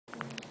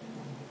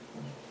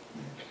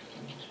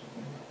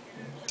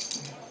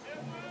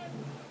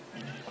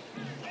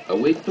A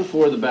week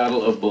before the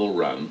Battle of Bull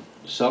Run,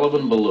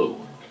 Sullivan Ballou,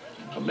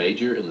 a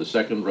major in the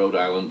 2nd Rhode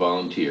Island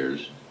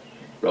Volunteers,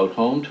 wrote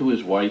home to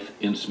his wife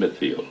in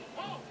Smithfield.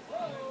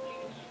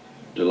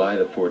 July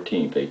the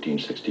 14th,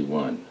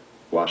 1861,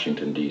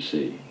 Washington,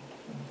 D.C.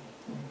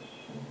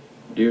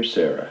 Dear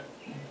Sarah,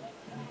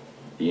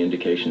 the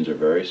indications are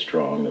very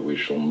strong that we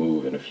shall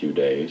move in a few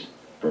days,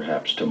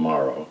 perhaps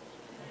tomorrow.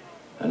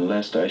 And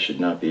lest I should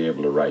not be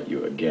able to write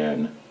you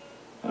again,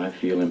 I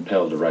feel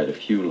impelled to write a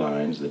few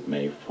lines that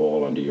may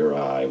fall under your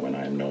eye when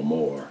I am no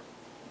more.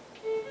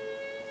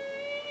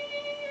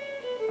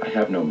 I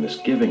have no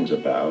misgivings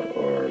about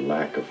or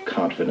lack of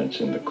confidence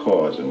in the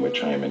cause in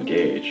which I am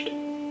engaged,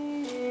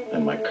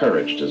 and my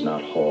courage does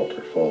not halt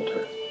or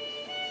falter.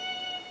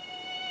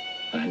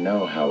 I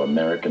know how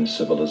American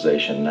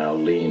civilization now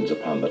leans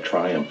upon the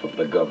triumph of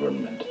the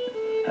government,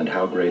 and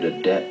how great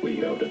a debt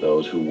we owe to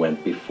those who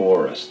went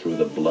before us through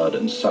the blood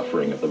and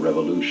suffering of the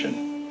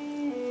Revolution.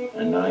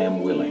 And I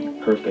am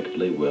willing,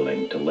 perfectly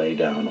willing, to lay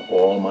down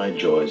all my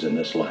joys in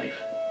this life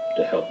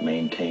to help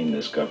maintain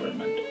this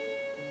government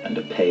and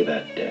to pay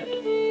that debt.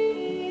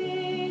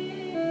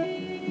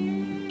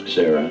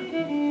 Sarah,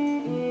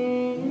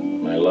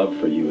 my love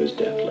for you is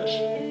deathless.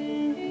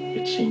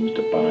 It seems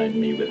to bind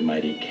me with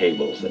mighty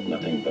cables that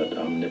nothing but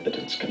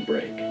omnipotence can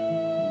break.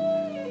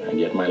 And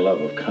yet my love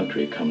of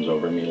country comes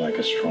over me like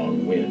a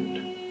strong wind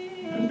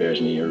and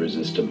bears me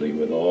irresistibly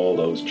with all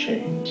those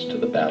chains to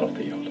the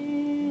battlefield.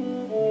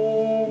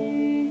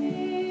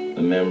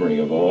 The memory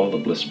of all the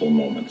blissful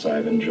moments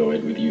I've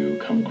enjoyed with you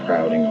come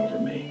crowding over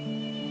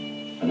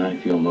me, and I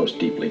feel most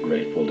deeply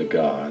grateful to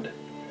God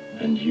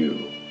and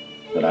you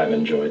that I've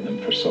enjoyed them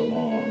for so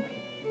long.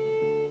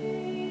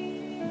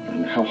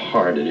 And how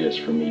hard it is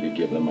for me to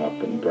give them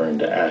up and burn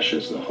to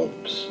ashes the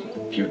hopes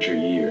of future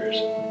years,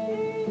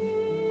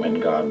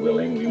 when, God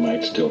willing, we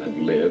might still have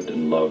lived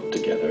and loved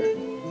together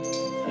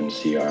and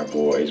see our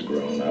boys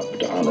grown up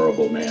to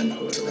honorable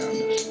manhood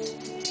around us.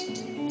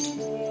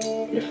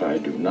 If I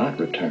do not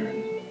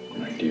return,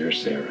 my dear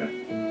Sarah,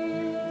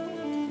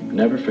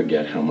 never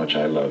forget how much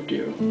I loved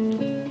you,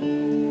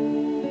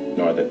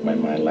 nor that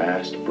when my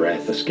last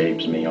breath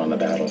escapes me on the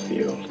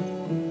battlefield,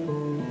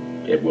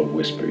 it will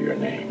whisper your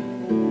name.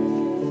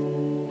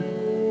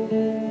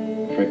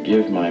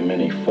 Forgive my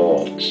many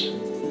faults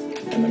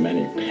and the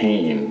many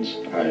pains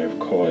I have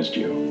caused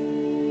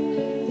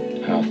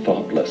you. How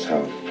thoughtless,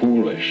 how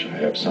foolish I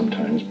have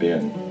sometimes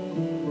been.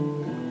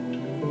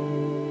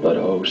 But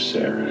oh,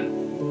 Sarah,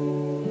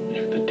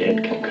 if the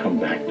dead can come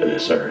back to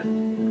this earth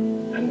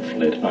and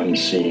flit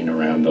unseen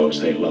around those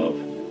they love,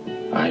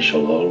 I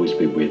shall always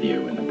be with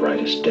you in the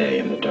brightest day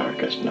and the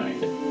darkest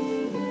night.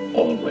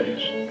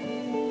 Always.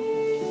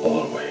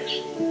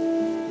 Always.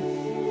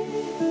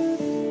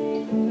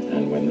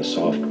 And when the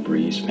soft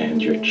breeze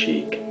fans your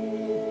cheek,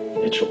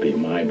 it shall be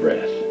my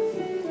breath,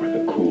 or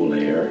the cool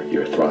air,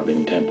 your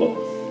throbbing temple.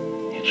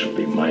 It shall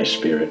be my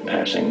spirit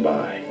passing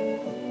by.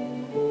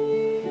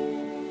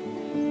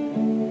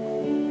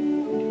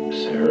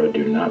 Sarah,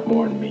 do not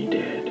mourn me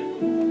dead.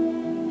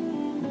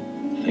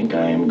 Think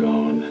I am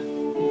gone,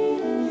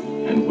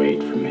 and wait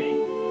for me,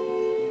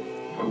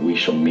 for we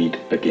shall meet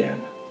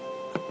again.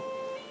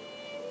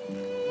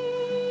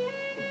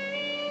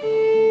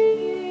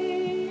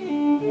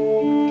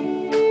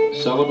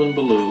 Sullivan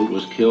Ballou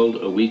was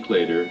killed a week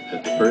later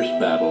at the First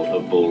Battle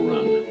of Bull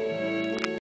Run.